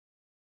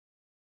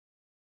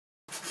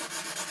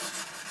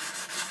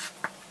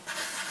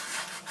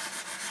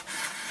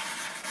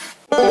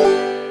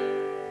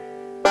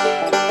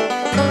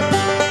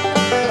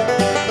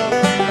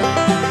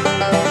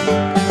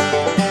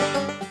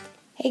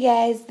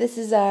Hey guys, this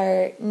is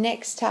our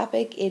next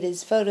topic. It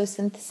is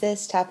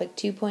photosynthesis, topic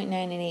 2.9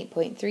 and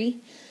 8.3.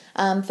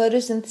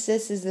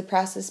 Photosynthesis is the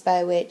process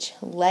by which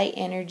light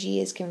energy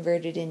is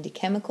converted into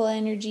chemical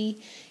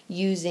energy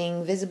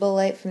using visible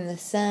light from the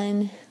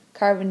sun,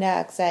 carbon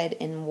dioxide,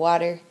 and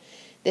water.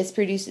 This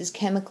produces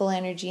chemical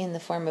energy in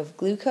the form of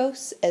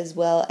glucose as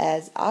well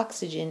as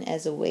oxygen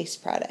as a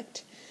waste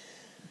product.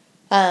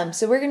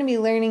 So we're going to be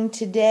learning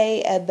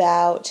today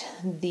about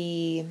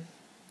the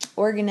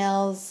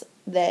organelles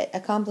that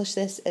accomplish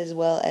this as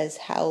well as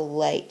how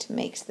light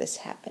makes this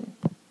happen.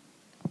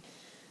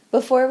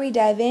 Before we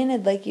dive in,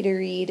 I'd like you to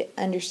read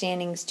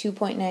understandings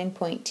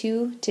 2.9.2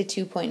 to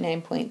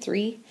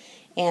 2.9.3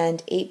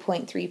 and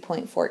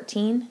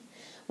 8.3.14.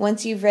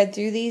 Once you've read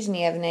through these and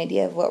you have an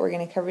idea of what we're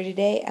going to cover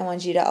today, I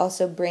want you to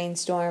also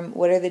brainstorm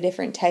what are the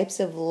different types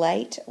of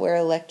light or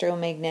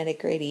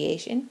electromagnetic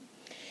radiation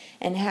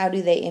and how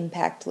do they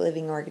impact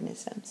living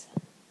organisms.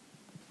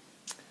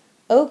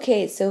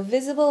 Okay, so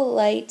visible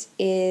light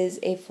is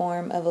a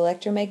form of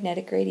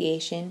electromagnetic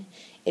radiation.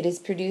 It is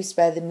produced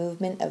by the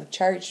movement of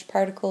charged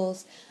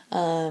particles,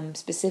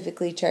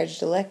 specifically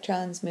charged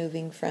electrons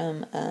moving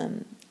from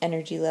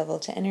energy level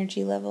to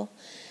energy level.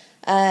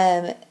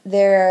 There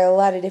are a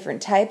lot of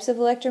different types of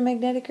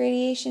electromagnetic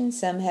radiation,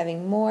 some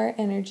having more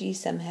energy,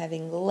 some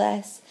having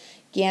less.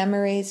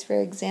 Gamma rays,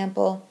 for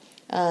example,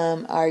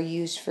 are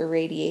used for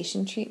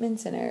radiation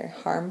treatments and are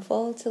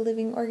harmful to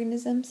living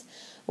organisms,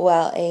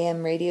 while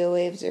AM radio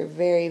waves are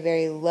very,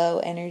 very low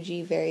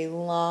energy, very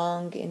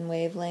long in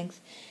wavelength,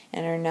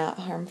 and are not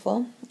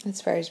harmful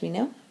as far as we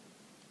know.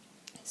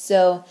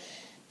 So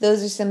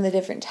those are some of the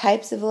different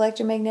types of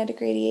electromagnetic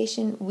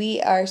radiation.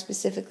 We are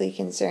specifically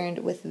concerned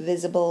with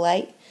visible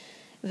light.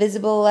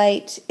 Visible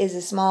light is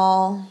a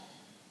small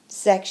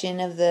section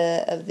of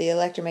the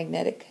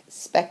electromagnetic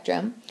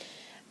spectrum,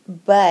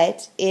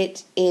 but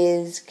it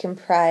is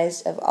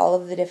comprised of all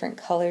of the different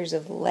colors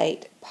of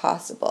light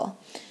possible.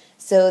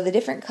 So the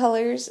different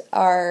colors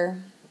are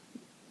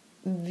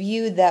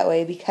viewed that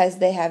way because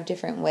they have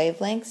different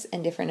wavelengths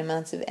and different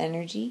amounts of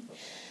energy.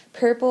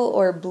 Purple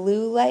or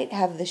blue light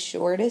have the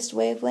shortest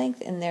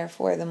wavelength and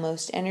therefore the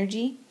most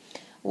energy,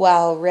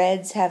 while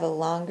reds have a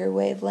longer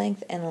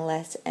wavelength and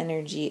less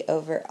energy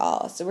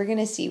overall. So we're going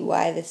to see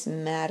why this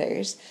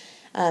matters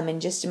in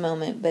just a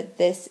moment, but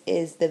this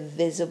is the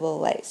visible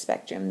light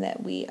spectrum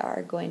that we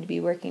are going to be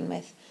working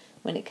with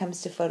when it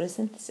comes to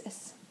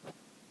photosynthesis.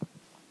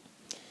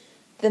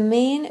 The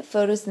main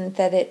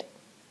photosynthetic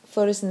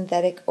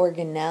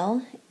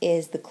organelle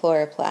is the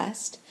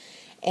chloroplast,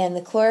 and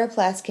the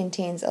chloroplast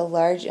contains a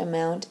large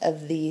amount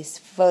of the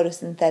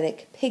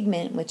photosynthetic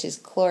pigment, which is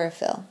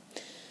chlorophyll.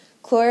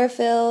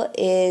 Chlorophyll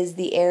is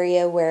the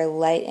area where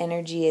light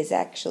energy is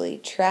actually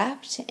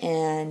trapped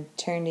and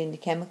turned into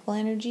chemical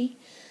energy.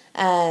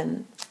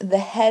 The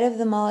head of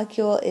the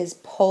molecule is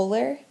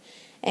polar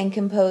and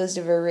composed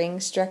of a ring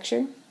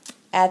structure.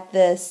 At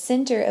the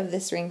center of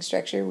this ring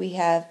structure, we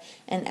have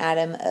an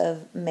atom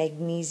of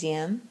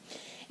magnesium,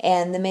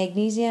 and the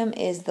magnesium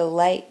is the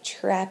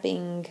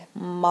light-trapping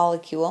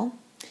molecule.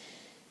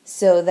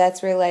 So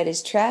that's where light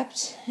is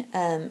trapped,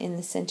 in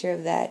the center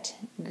of that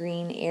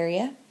green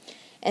area.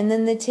 And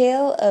then the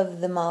tail of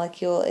the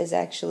molecule is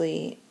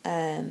actually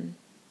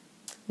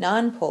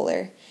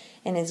nonpolar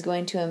and is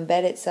going to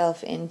embed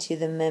itself into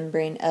the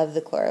membrane of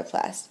the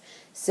chloroplast.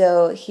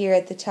 So here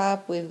at the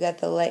top, we've got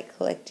the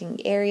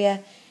light-collecting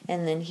area,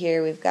 and then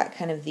here we've got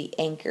kind of the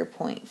anchor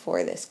point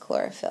for this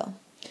chlorophyll.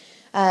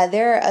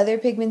 There are other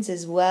pigments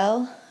as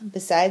well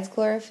besides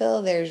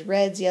chlorophyll. There's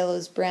reds,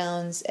 yellows,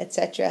 browns,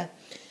 etc.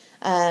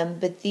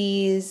 But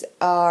these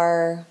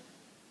are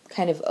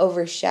kind of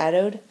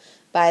overshadowed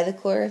by the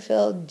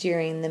chlorophyll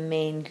during the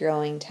main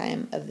growing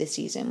time of the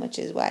season, which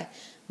is why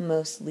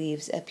most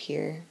leaves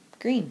appear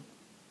green.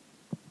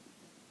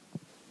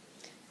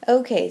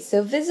 Okay,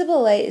 so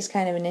visible light is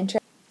kind of an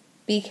interesting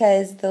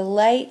because the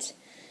light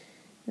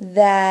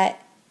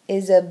that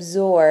is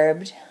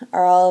absorbed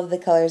are all of the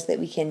colors that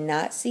we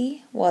cannot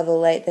see, while the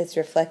light that's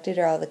reflected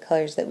are all the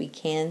colors that we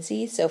can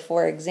see. So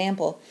for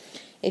example,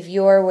 if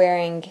you're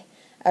wearing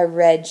a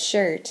red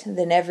shirt,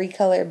 then every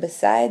color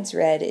besides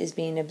red is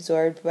being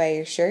absorbed by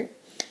your shirt,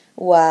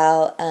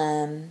 while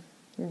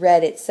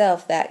red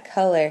itself, that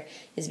color,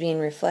 is being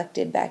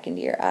reflected back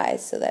into your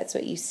eyes, so that's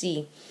what you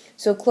see.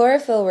 So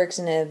chlorophyll works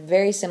in a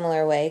very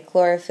similar way.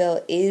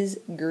 Chlorophyll is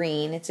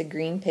green, it's a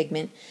green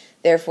pigment,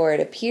 therefore it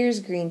appears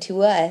green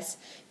to us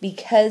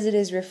because it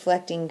is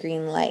reflecting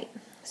green light.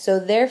 So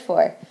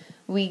therefore,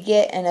 we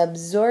get an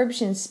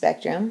absorption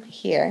spectrum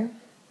here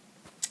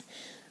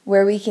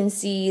where we can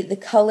see the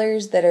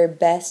colors that are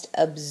best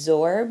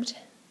absorbed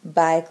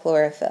by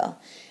chlorophyll.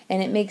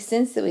 And it makes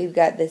sense that we've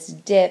got this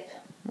dip,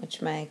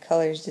 which my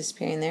color is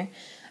disappearing there,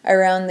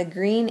 around the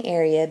green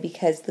area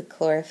because the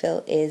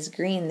chlorophyll is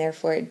green,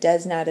 therefore it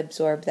does not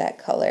absorb that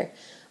color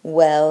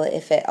well,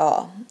 if at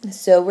all.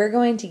 So we're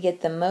going to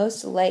get the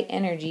most light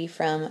energy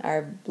from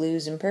our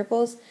blues and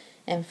purples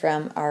and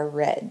from our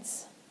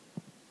reds.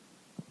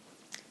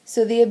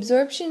 So the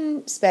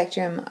absorption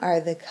spectrum are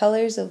the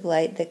colors of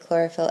light that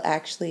chlorophyll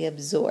actually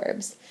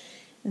absorbs.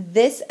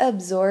 This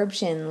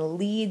absorption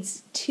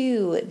leads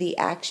to the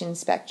action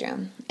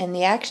spectrum, and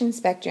the action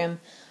spectrum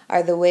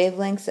are the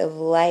wavelengths of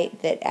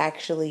light that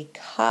actually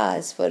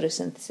cause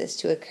photosynthesis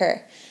to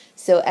occur.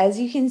 So as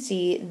you can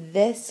see,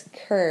 this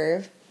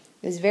curve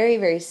is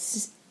very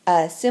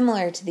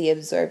similar to the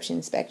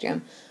absorption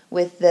spectrum,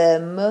 with the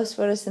most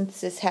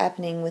photosynthesis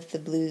happening with the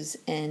blues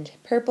and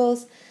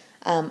purples,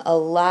 a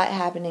lot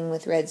happening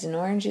with reds and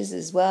oranges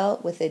as well,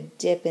 with a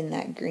dip in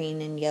that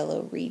green and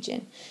yellow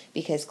region,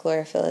 because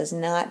chlorophyll is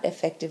not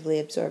effectively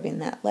absorbing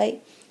that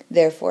light,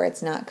 therefore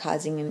it's not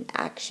causing an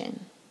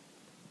action.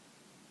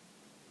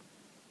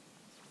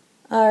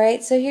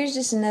 Alright, so here's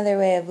just another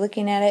way of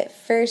looking at it.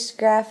 First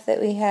graph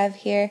that we have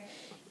here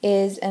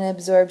is an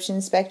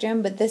absorption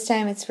spectrum, but this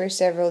time it's for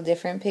several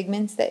different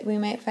pigments that we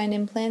might find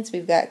in plants.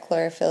 We've got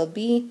chlorophyll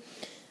B,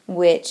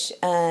 which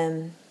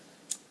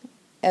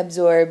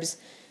absorbs,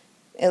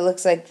 it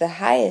looks like, the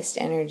highest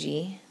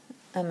energy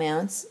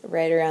amounts,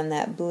 right around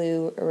that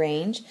blue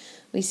range.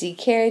 We see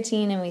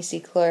carotene and we see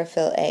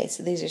chlorophyll A.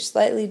 So these are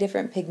slightly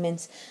different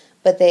pigments,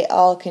 but they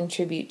all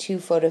contribute to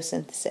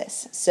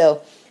photosynthesis.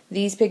 So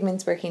these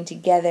pigments working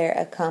together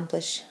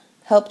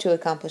help to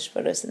accomplish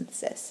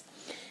photosynthesis.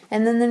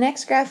 And then the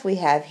next graph we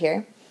have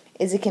here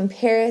is a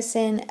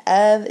comparison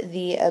of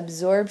the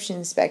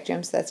absorption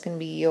spectrum, so that's going to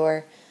be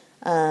your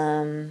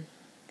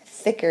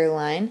thicker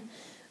line,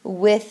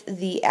 with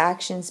the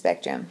action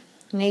spectrum.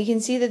 Now you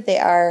can see that they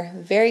are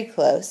very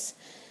close.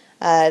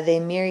 They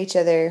mirror each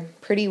other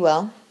pretty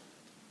well.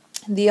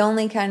 The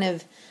only kind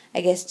of, I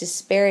guess,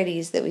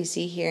 disparities that we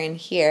see here and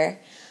here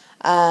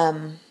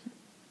are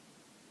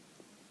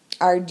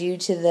due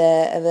to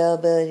the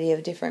availability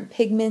of different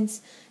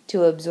pigments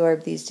to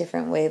absorb these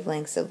different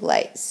wavelengths of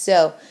light.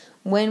 So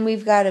when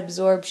we've got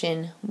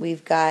absorption,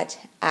 we've got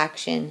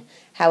action.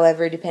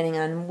 However, depending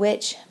on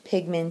which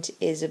pigment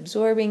is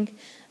absorbing,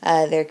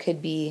 there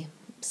could be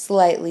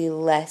slightly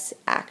less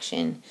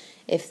action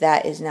if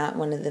that is not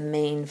one of the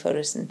main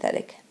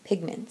photosynthetic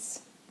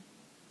pigments.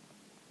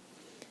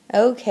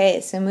 Okay,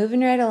 so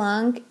moving right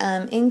along,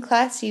 in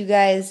class you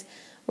guys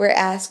were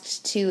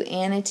asked to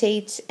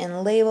annotate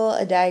and label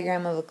a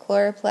diagram of a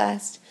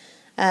chloroplast.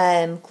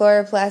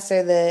 Chloroplasts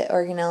are the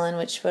organelle in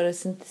which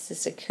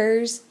photosynthesis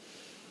occurs.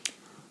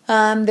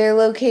 They're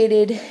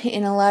located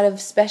in a lot of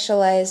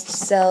specialized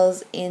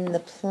cells in the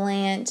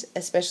plant,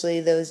 especially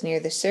those near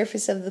the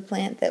surface of the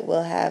plant that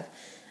will have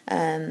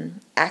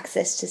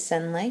access to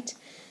sunlight.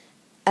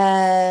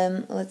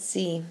 Let's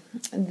see.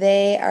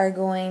 They are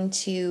going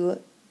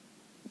to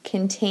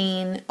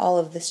contain all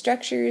of the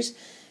structures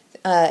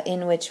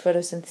in which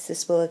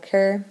photosynthesis will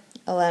occur,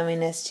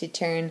 allowing us to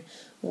turn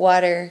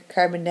water,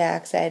 carbon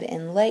dioxide,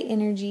 and light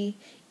energy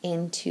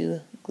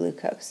into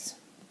glucose.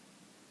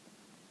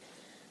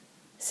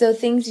 So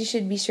things you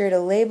should be sure to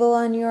label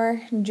on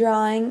your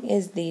drawing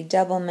is the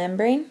double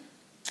membrane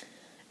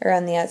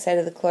around the outside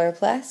of the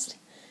chloroplast,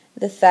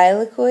 the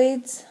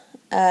thylakoids.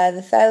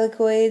 The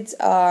thylakoids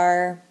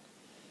are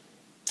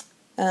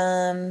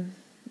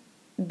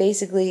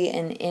basically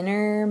an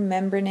inner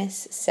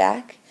membranous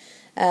sac,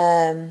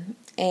 and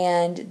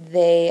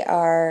they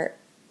are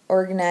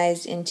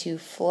organized into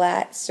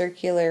flat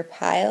circular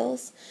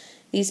piles.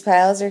 These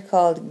piles are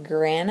called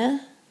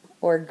grana,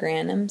 or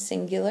granum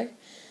singular.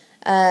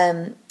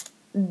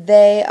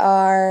 They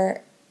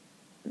are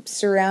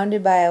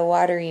surrounded by a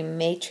watery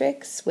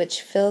matrix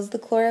which fills the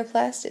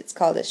chloroplast. It's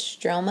called a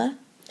stroma.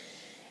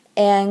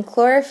 And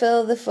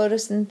chlorophyll, the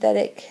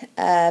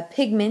photosynthetic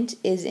pigment,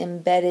 is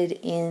embedded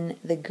in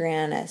the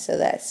grana, so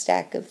that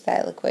stack of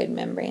thylakoid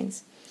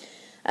membranes.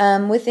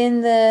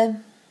 Within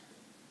the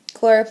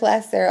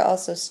chloroplast there are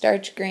also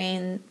starch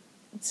grains,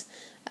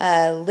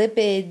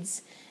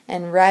 lipids,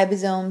 and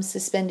ribosomes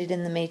suspended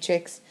in the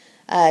matrix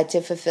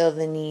to fulfill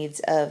the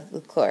needs of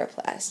the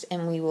chloroplast,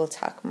 and we will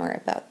talk more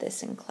about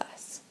this in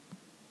class.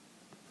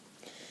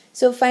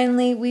 So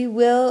finally, we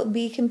will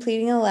be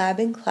completing a lab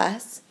in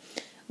class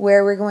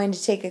where we're going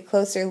to take a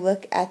closer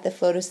look at the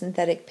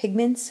photosynthetic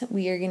pigments.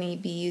 We are going to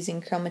be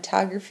using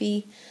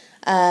chromatography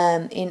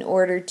in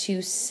order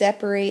to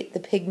separate the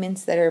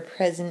pigments that are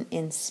present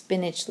in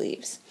spinach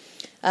leaves.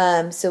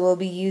 So we'll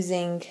be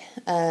using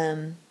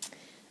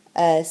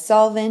a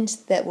solvent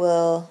that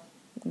will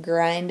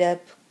grind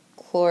up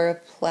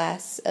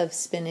chloroplasts of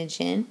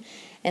spinach in,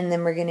 and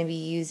then we're going to be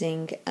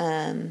using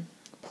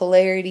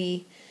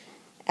polarity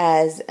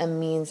as a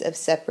means of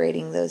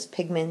separating those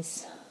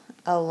pigments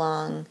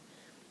along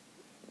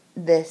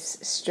this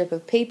strip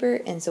of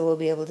paper, and so we'll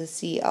be able to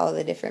see all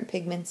the different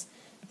pigments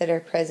that are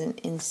present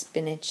in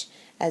spinach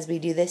as we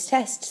do this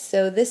test.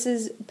 So this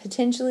is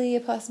potentially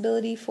a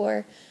possibility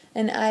for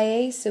an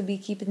IA, so be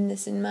keeping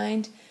this in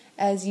mind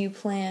as you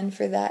plan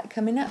for that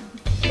coming up.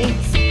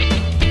 Thanks.